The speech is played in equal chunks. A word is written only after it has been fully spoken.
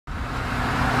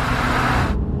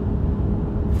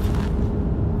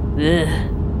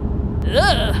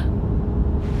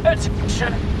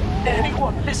Attention,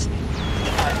 anyone listening?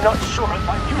 I'm not sure if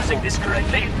I'm using this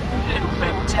correctly. It's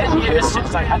been 10 years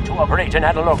since I had to operate an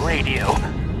analog radio.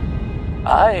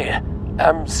 I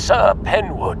am Sir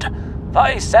Penwood,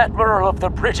 Vice Admiral of the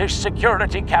British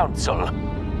Security Council.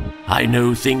 I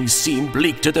know things seem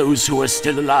bleak to those who are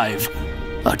still alive,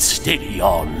 but steady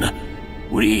on.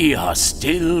 We are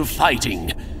still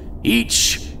fighting,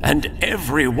 each and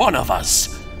every one of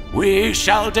us. We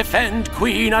shall defend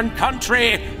Queen and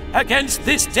country against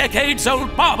this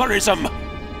decades-old barbarism.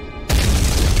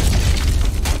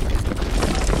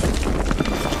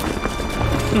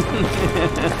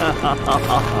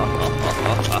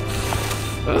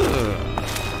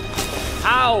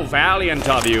 How valiant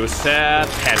of you, Sir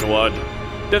Penwood,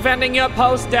 defending your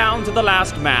post down to the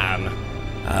last man.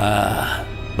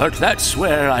 But that's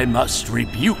where I must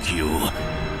rebuke you,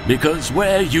 because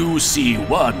where you see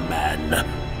one man,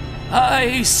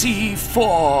 I see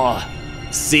four.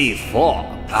 C4?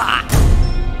 Ah.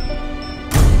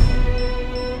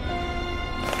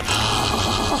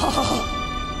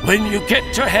 When you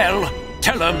get to hell,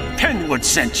 tell them Penwood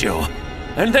sent you,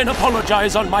 and then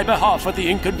apologize on my behalf for the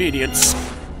inconvenience.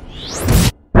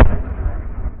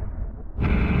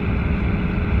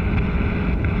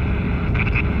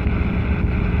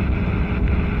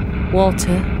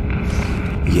 Walter.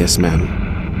 Yes, ma'am.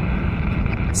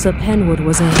 Sir Penwood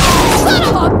was a... Son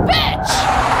of a bitch!